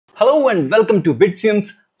Hello and welcome to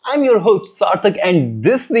Bitfumes. I'm your host Sarthak and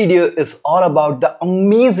this video is all about the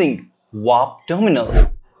amazing Warp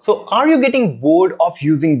terminal. So are you getting bored of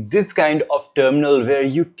using this kind of terminal where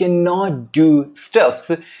you cannot do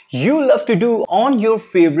stuffs you love to do on your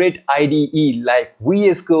favorite IDE like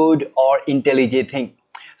VS Code or IntelliJ thing?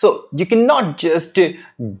 So you cannot just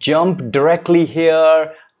jump directly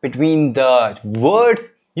here between the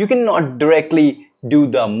words. You cannot directly do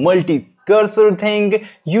the multi-cursor thing.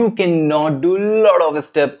 You cannot do a lot of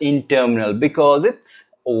stuff in terminal because it's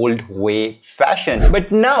old way fashion.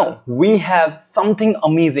 But now we have something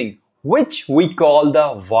amazing which we call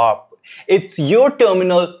the Warp. It's your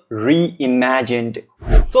terminal reimagined.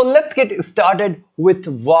 So let's get started with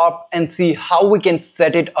Warp and see how we can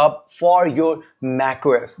set it up for your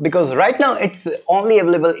macOS, because right now it's only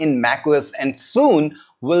available in macOS and soon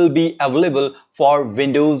will be available for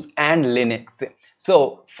Windows and Linux.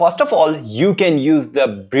 So first of all, you can use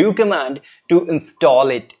the brew command to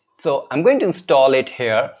install it. So I'm going to install it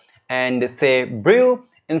here and say brew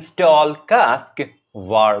install cask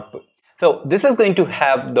warp. So this is going to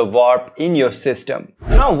have the Warp in your system.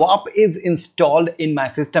 Now Warp is installed in my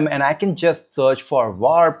system and I can just search for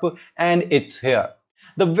Warp and it's here.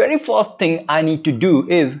 The very first thing I need to do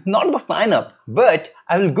is not the sign up, but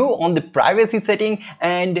I will go on the privacy setting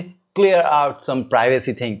and clear out some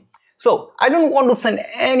privacy thing. So I don't want to send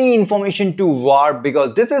any information to Warp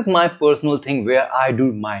because this is my personal thing where I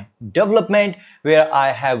do my development, where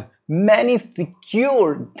I have many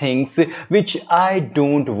secure things which I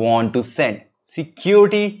don't want to send.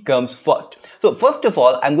 Security comes first. So first of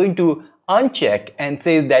all, I'm going to uncheck and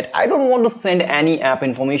say that I don't want to send any app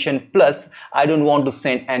information, plus I don't want to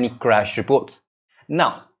send any crash reports.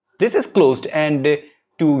 Now this is closed, and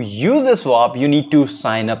to use this Warp you need to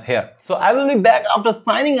sign up here. So I will be back after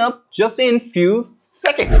signing up just in few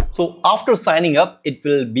seconds. So after signing up it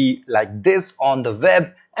will be like this on the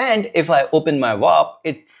web, and if I open my Warp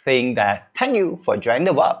it's saying that thank you for joining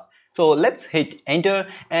the Warp. So let's hit enter,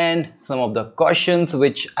 and some of the questions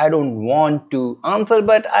which I don't want to answer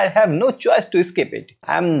but I have no choice to skip it.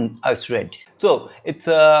 I'm read. So it's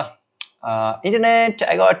internet,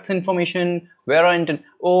 I got information, where are internet,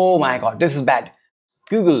 oh my god, this is bad.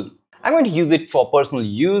 Google. I'm going to use it for personal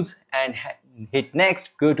use and hit next,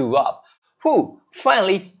 go to Warp. Whew,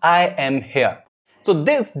 finally I am here. So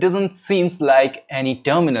this doesn't seem like any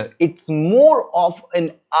terminal. It's more of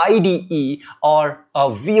an IDE or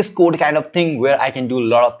a VS Code kind of thing where I can do a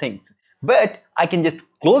lot of things. But I can just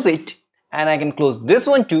close it and I can close this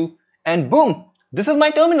one too, and boom, this is my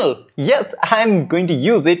terminal. Yes, I'm going to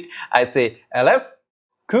use it. I say ls,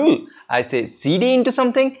 cool. I say cd into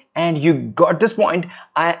something and you got this point.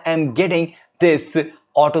 I am getting this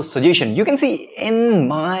auto suggestion. You can see in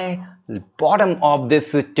my bottom of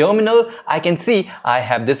this terminal, I can see I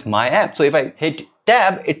have this my app. So if I hit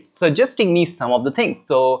tab, it's suggesting me some of the things.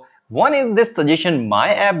 So one is this suggestion my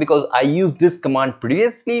app, because I used this command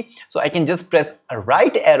previously, so I can just press a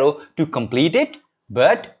right arrow to complete it,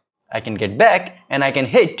 but I can get back and I can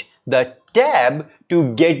hit the tab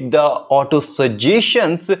to get the auto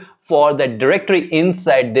suggestions for the directory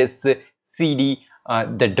inside this cd,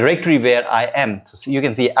 the directory where I am. So you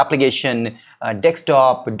can see application,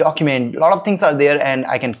 desktop, document, a lot of things are there, and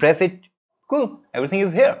I can press it. Cool, everything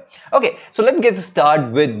is here. Okay, so let's get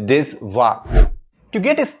started with this Warp. To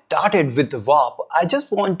get started with the Warp, I just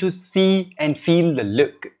want to see and feel the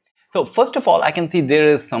look. So first of all, I can see there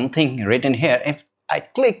is something written here. If I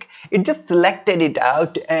click, it just selected it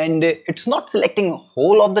out, and it's not selecting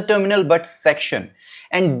whole of the terminal but section,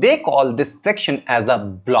 and they call this section as a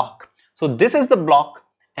block. So this is the block,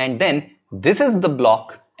 and then this is the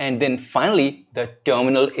block, and then finally the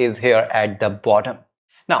terminal is here at the bottom.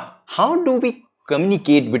 Now how do we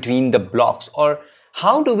communicate between the blocks, or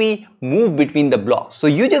how do we move between the blocks? So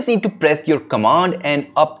you just need to press your command and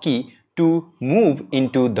up key to move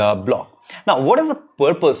into the block. Now what is the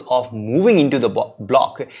purpose of moving into the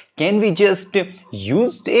block? Can we just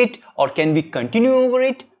use it, or can we continue over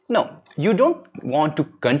it? No, you don't want to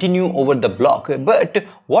continue over the block, but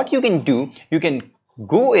what you can do, you can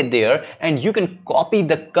go in there and you can copy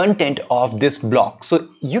the content of this block. So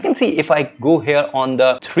you can see if I go here on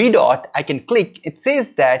the three dot, I can click, it says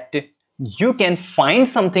that you can find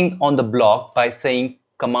something on the block by saying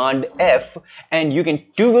command F, and you can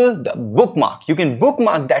toggle the bookmark. You can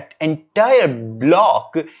bookmark that entire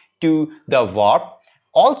block to the Warp.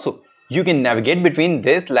 Also, you can navigate between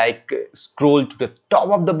this, like scroll to the top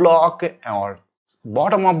of the block or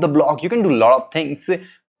bottom of the block. You can do a lot of things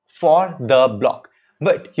for the block.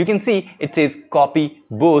 But you can see it says copy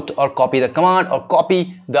both, or copy the command, or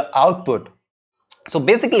copy the output. So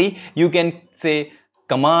basically you can say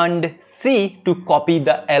Command C to copy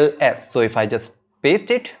the ls. So if I just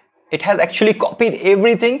paste it, it has actually copied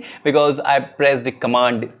everything because I pressed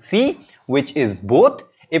Command C, which is both.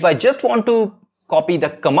 If I just want to copy the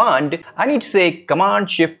command, I need to say Command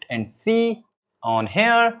Shift and C on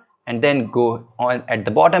here, and then go on at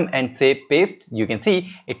the bottom and say paste. You can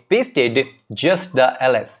see it pasted just the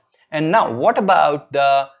ls. And now what about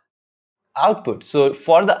the output? So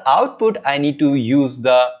for the output, I need to use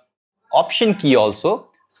the Option key also.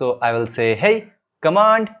 So I will say, hey,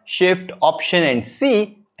 Command Shift Option and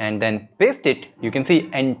C, and then paste it. You can see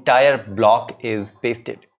entire block is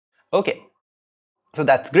pasted. Okay, so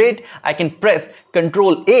that's great. I can press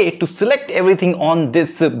Ctrl A to select everything on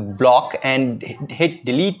this block and hit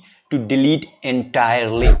delete to delete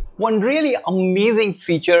entirely. One really amazing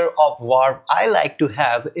feature of Warp I like to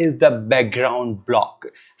have is the background block.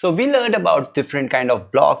 So we learned about different kind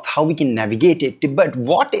of blocks, how we can navigate it. But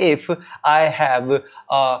what if I have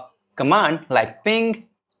a command like ping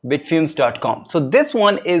bitfumes.com? So this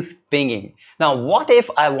one is pinging. Now what if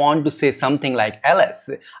I want to say something like ls?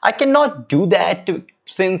 I cannot do that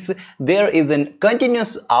since there is a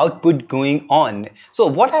continuous output going on. So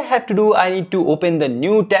what I have to do, I need to open the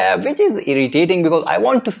new tab, which is irritating because I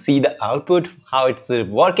want to see the output, how it's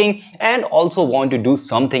working, and also want to do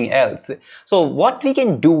something else. So what we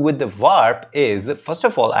can do with the warp is, first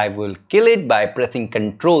of all, I will kill it by pressing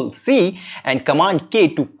Ctrl C and Command K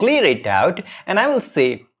to clear it out, and I will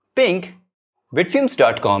say ping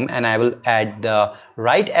bitfumes.com, and I will add the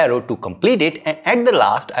right arrow to complete it, and at the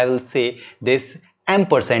last I will say this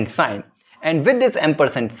ampersand sign, and with this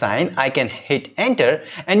ampersand sign I can hit enter,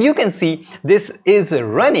 and you can see this is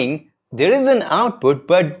running. There is an output,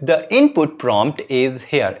 but the input prompt is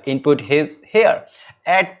here. Input is here.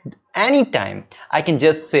 At any time I can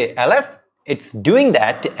just say ls, it's doing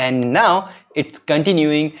that, and now it's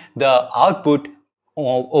continuing the output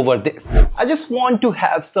over this. I just want to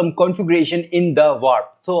have some configuration in the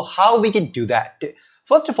warp. So how we can do that?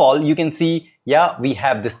 First of all, you can see, yeah, we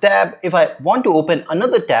have this tab. If I want to open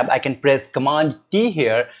another tab, I can press Command T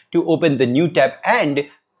here to open the new tab, and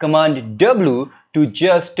Command W to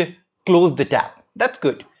just close the tab. That's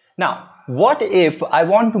good. Now, what if I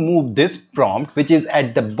want to move this prompt, which is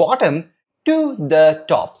at the bottom, to the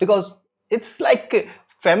top? Because it's like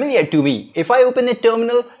familiar to me. If I open a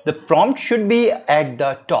terminal, the prompt should be at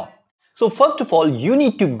the top. So first of all, you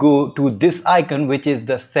need to go to this icon, which is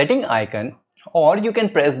the setting icon, or you can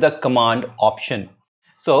press the Command Option.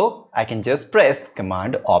 So I can just press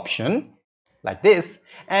Command Option like this,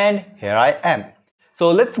 and here I am.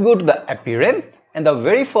 So let's go to the appearance, and the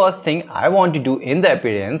very first thing I want to do in the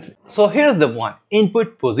appearance, so here's the one,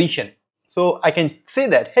 input position. So I can say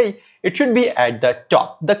that, hey, it should be at the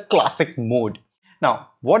top, the classic mode. Now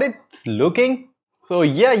what it's looking, so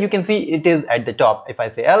yeah, you can see it is at the top. If I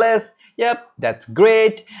say ls, yep, that's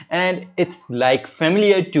great, and it's like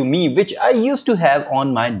familiar to me, which I used to have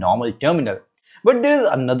on my normal terminal. But there is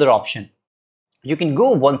another option. You can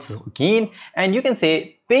go once again and you can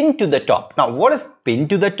say pin to the top. Now what is pin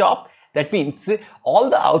to the top? That means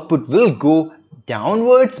all the output will go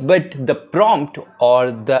downwards, but the prompt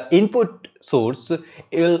or the input source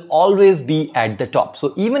will always be at the top.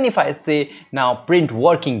 So even if I say now print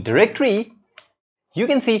working directory, you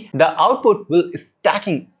can see the output will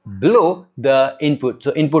stacking below the input.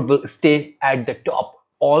 So input will stay at the top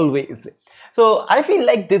always. So I feel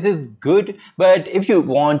like this is good, but if you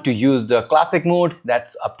want to use the classic mode,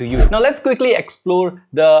 that's up to you. Now let's quickly explore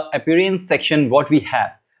the appearance section, what we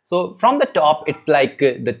have. So from the top, it's like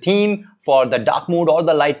the theme for the dark mode or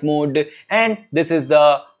the light mode, and this is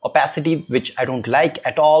the opacity, which I don't like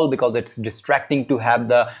at all because it's distracting to have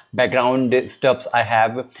the background stuffs I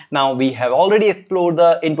have. Now we have already explored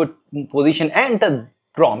the input position and the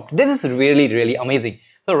prompt. This is really amazing.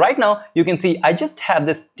 So right now you can see I just have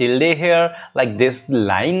this tilde here, like this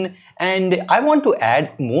line, and I want to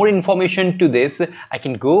add more information to this. I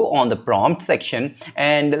can go on the prompt section,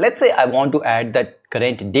 and let's say I want to add the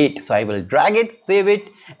current date. So I will drag it, save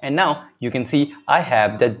it, and now you can see I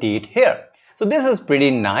have the date here. So this is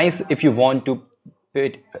pretty nice if you want to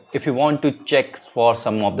check for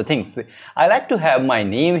some of the things. I like to have my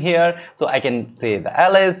name here, so I can say the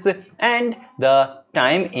ls and the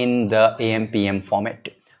time in the AM PM format.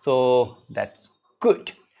 So that's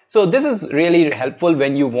good. So this is really helpful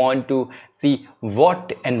when you want to see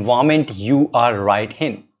what environment you are right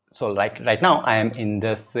in. So like right now I am in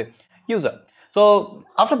this user. So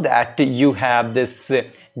after that you have this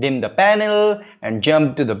dim the panel and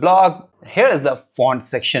jump to the block. Here is the font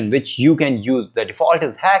section which you can use. The default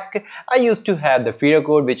is hack. I used to have the feeder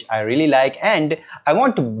code, which I really like, and I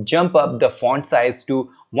want to jump up the font size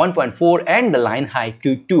to 1.4 and the line height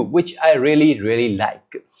to 2, which I really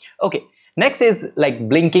like. Okay, next is like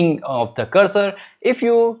blinking of the cursor. If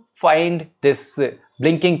you find this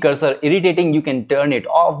blinking cursor irritating, you can turn it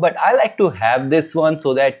off, but I like to have this one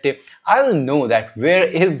so that I will know that where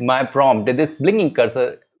is my prompt. This blinking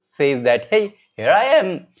cursor says that, hey, here I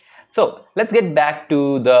am. So let's get back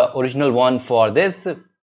to the original one for this,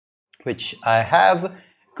 which I have.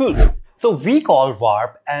 Cool. So we call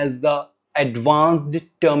warp as the advanced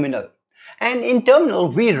terminal, and in terminal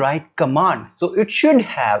we write commands, so it should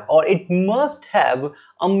have, or it must have,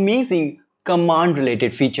 amazing command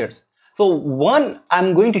related features. So one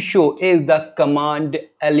I'm going to show is the command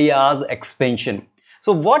alias expansion.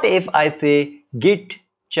 So what if I say git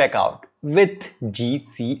checkout with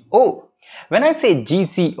GCO? When I say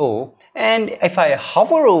GCO, and if I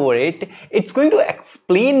hover over it, it's going to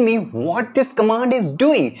explain me what this command is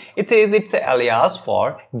doing. It says it's an alias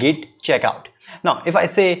for git checkout. Now if I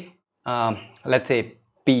say let's say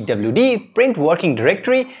pwd print working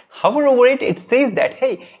directory, hover over it, it says that,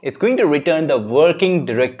 hey, it's going to return the working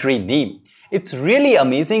directory name. It's really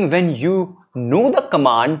amazing when you know the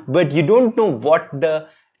command but you don't know what the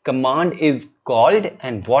command is called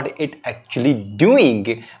and what it actually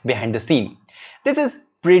doing behind the scene. This is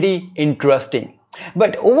pretty interesting.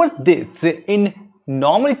 But over this, in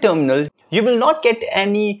normal terminal, you will not get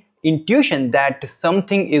any intuition that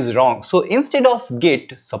something is wrong. So instead of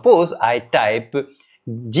git, suppose I type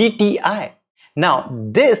GTI. Now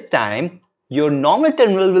this time your normal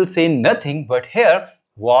terminal will say nothing, but here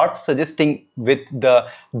warp suggesting with the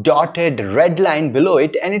dotted red line below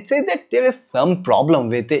it, and it says that there is some problem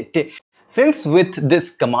with it. Since with this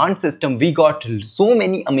command system we got so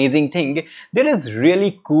many amazing things, there is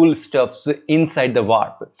really cool stuffs inside the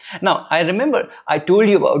warp. Now I remember I told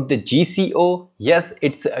you about the GCO. Yes,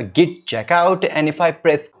 it's a git checkout, and if I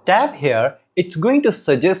press tab here, it's going to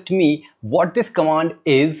suggest me what this command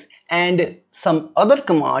is and some other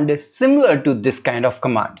command similar to this kind of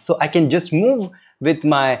command. So I can just move with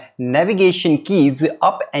my navigation keys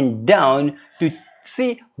up and down to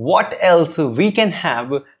see what else we can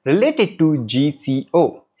have related to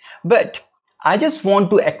GCO. But I just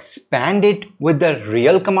want to expand it with the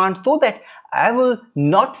real command so that I will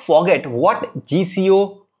not forget what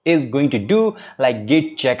GCO is going to do, like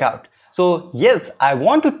git checkout. So yes, I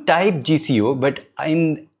want to type GCO, but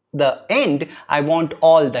in the end I want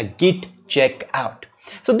all the git checkout.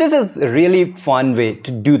 So this is a really fun way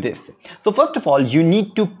to do this. So first of all, you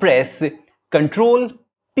need to press Ctrl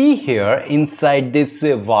P here inside this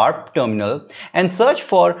warp terminal and search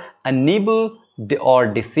for enable or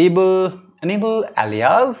disable enable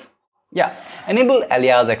alias. Yeah, enable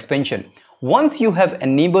alias expansion. Once you have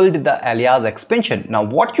enabled the alias expansion, now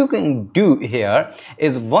what you can do here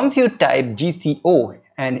is once you type GCO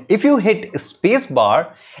and if you hit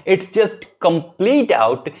spacebar, it's just complete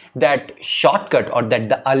out that shortcut or that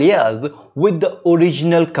the alias with the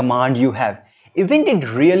original command you have. Isn't it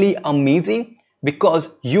really amazing? Because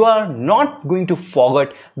you are not going to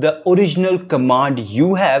forget the original command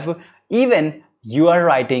you have, even you are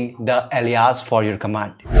writing the alias for your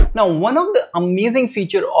command. Now, one of the amazing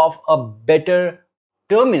feature of a better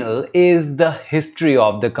terminal is the history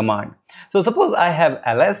of the command. So suppose I have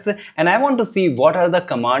ls and I want to see what are the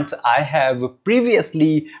commands I have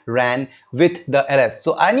previously ran with the ls.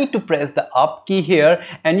 So I need to press the up key here,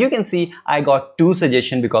 and you can see I got two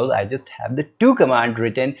suggestions because I just have the two command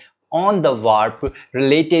written on the warp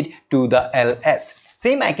related to the ls.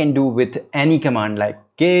 Same I can do with any command like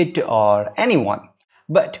git or anyone.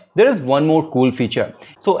 But there is one more cool feature.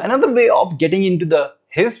 So another way of getting into the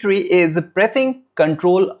history is pressing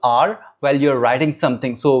Ctrl R while you're writing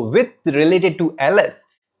something. So with related to ls,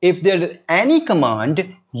 if there is any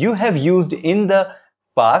command you have used in the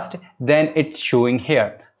past, then it's showing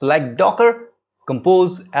here. So like docker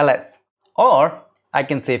compose ls, or I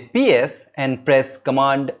can say ps and press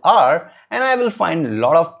command R and I will find a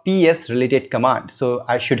lot of ps related commands. So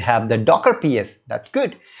I should have the docker ps. That's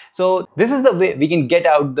good. So this is the way we can get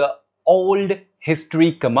out the old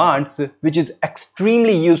history commands, which is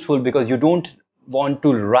extremely useful because you don't want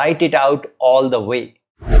to write it out all the way.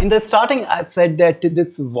 In the starting I said that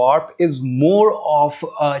this warp is more of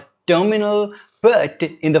a terminal but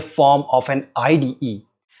in the form of an IDE.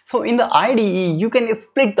 So in the IDE, you can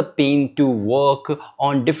split the pane to work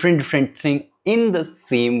on different things in the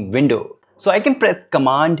same window. So I can press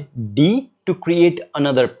Command D to create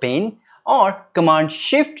another pane, or Command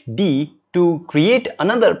Shift D to create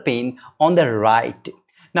another pane on the right.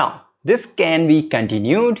 Now this can be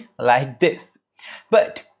continued like this.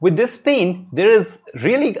 But with this pane, there is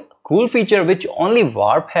really cool feature which only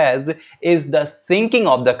warp has, is the syncing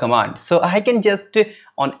of the command. So I can just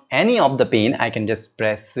on any of the pane, I can just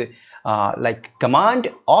press like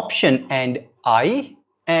Command, Option and I,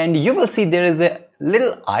 and you will see there is a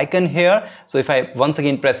little icon here. So if I once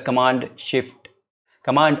again press Command, Shift,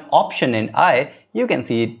 Command, Option and I, you can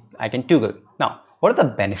see it, I can toggle. Now, what is the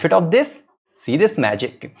benefit of this? See this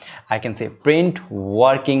magic. I can say print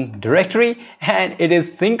working directory and it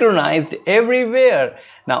is synchronized everywhere.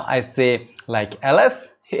 Now I say like ls,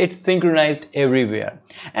 it's synchronized everywhere.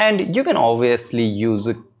 And you can obviously use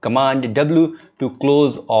Command W to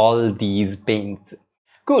close all these panes.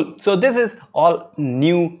 Cool. So this is all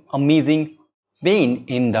new amazing pane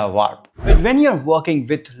in the warp. But when you're working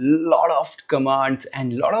with lot of commands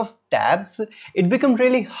and lot of tabs, it becomes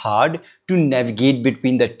really hard to navigate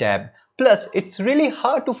between the tab. Plus, it's really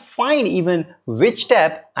hard to find even which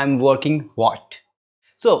tab I'm working what.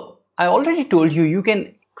 So I already told you, you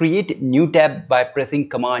can create new tab by pressing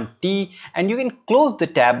Command T and you can close the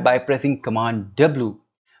tab by pressing Command W.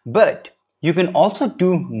 But you can also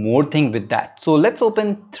do more thing with that. So let's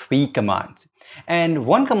open 3 commands. And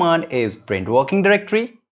one command is print working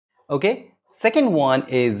directory. Okay. Second one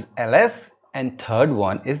is ls and third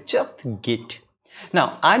one is just git.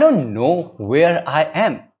 Now I don't know where I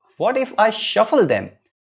am. What if I shuffle them?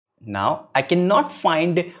 Now I cannot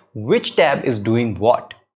find which tab is doing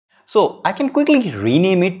what. So I can quickly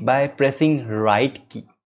rename it by pressing right key.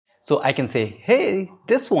 So I can say, hey,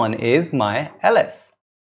 this one is my ls.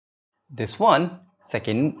 This one,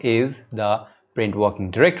 second is the print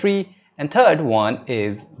working directory and third one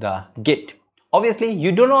is the git. Obviously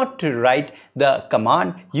you do not write the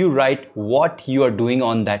command, you write what you are doing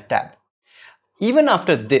on that tab. Even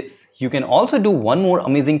after this, you can also do one more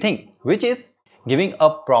amazing thing, which is giving a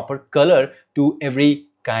proper color to every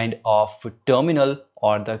kind of terminal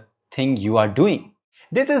or the thing you are doing.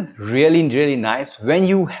 This is really nice when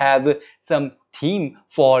you have some theme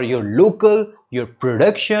for your local, your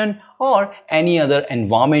production or any other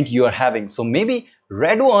environment you are having. So maybe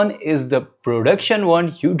red one is the production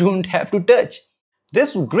one you don't have to touch.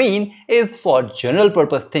 This green is for general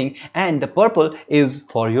purpose thing and the purple is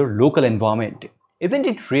for your local environment. Isn't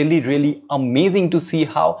it really amazing to see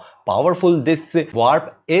how powerful this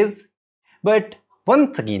warp is? But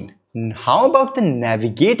once again, how about the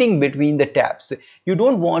navigating between the tabs? You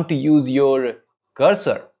don't want to use your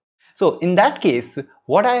cursor. So in that case,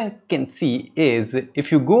 what I can see is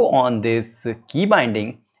if you go on this key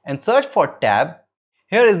binding and search for tab,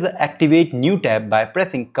 here is the activate new tab by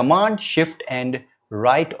pressing Command, Shift and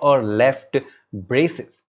right or left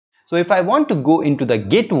braces. So if I want to go into the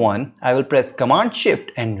git one, I will press Command,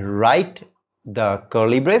 Shift and right the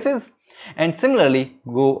curly braces. And similarly,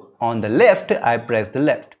 go on the left, I press the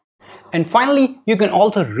left. And finally, you can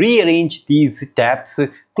also rearrange these tabs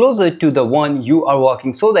closer to the one you are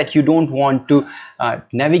working so that you don't want to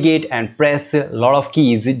navigate and press a lot of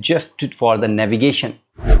keys just for the navigation.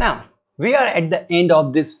 Now, we are at the end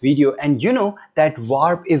of this video and you know that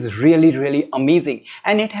warp is really amazing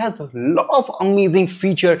and it has a lot of amazing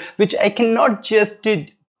feature which I cannot just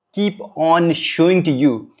keep on showing to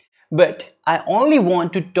you. But I only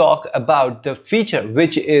want to talk about the feature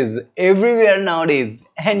which is everywhere nowadays.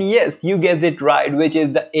 And yes, you guessed it right, which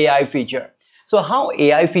is the AI feature. So how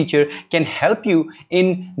AI feature can help you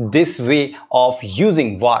in this way of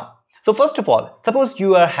using warp? So first of all, suppose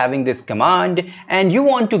you are having this command and you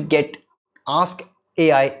want to ask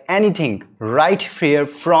AI anything right here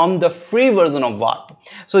from the free version of warp.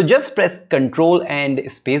 So just press Ctrl and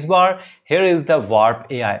spacebar. Here is the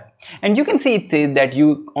warp AI. And you can see it says that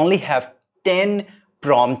you only have 10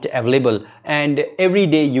 prompt available and every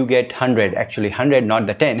day you get 100, actually 100 not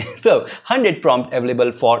the 10. So 100 prompt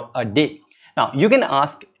available for a day. Now you can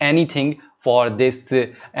ask anything for this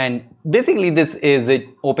and basically this is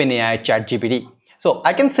OpenAI ChatGPT. So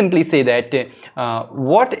I can simply say that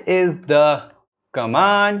what is the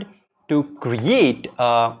command to create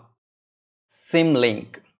a sim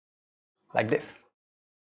link like this.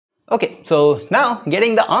 Okay, so now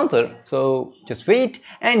getting the answer, so just wait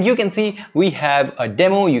and you can see we have a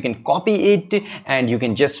demo. You can copy it and you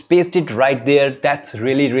can just paste it right there. That's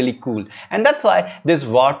really cool, and that's why this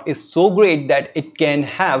warp is so great that it can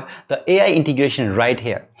have the AI integration right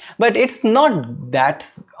here. But it's not that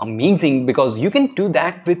amazing because you can do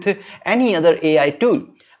that with any other AI tool.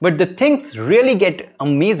 But the things really get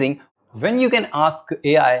amazing when you can ask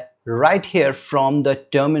AI right here from the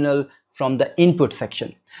terminal, from the input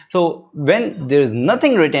section. So when there is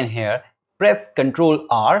nothing written here, press Ctrl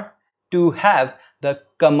R to have the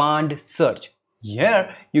command search.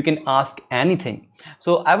 Here you can ask anything.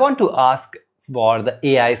 So I want to ask for the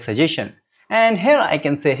AI suggestion, and here I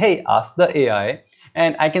can say, hey, ask the AI,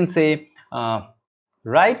 and I can say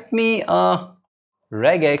write me a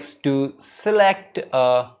regex to select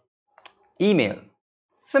a email.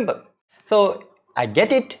 Simple. So I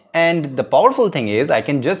get it, and the powerful thing is I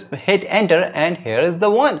can just hit enter and here is the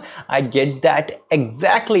one. I get that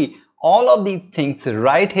exactly all of these things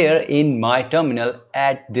right here in my terminal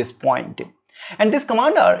at this point. And this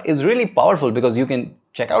command R is really powerful because you can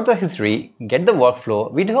check out the history, get the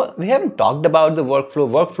workflow. We haven't talked about the workflow.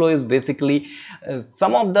 Workflow is basically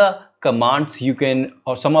some of the commands you can,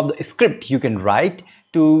 or some of the script you can write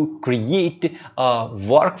to create a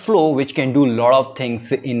workflow which can do a lot of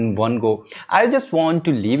things in one go. I just want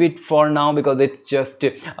to leave it for now because it's just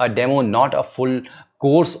a demo, not a full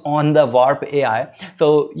course on the Warp AI,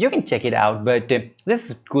 so you can check it out. But this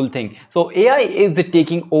is a cool thing. So AI is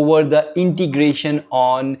taking over the integration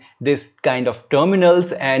on this kind of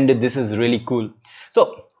terminals, and this is really cool.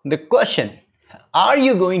 So the question, are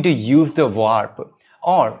you going to use the Warp,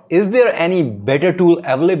 or is there any better tool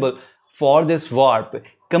available for this Warp?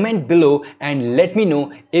 Comment below and let me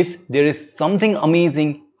know if there is something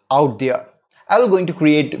amazing out there. I will going to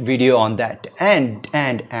create video on that. And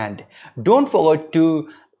don't forget to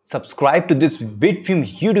subscribe to this Bitfume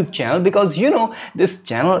YouTube channel, because you know this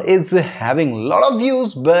channel is having a lot of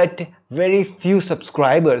views but very few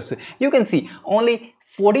subscribers. You can see only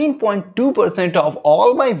 14.2% of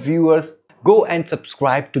all my viewers go and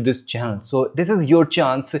subscribe to this channel. So this is your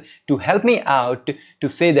chance to help me out, to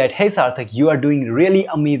say that, hey Sarthak, you are doing really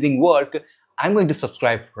amazing work. I'm going to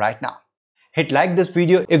subscribe right now. Hit like this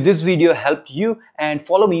video if this video helped you, and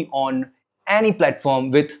follow me on any platform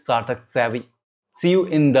with Sarthak Savvy. See you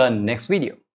in the next video.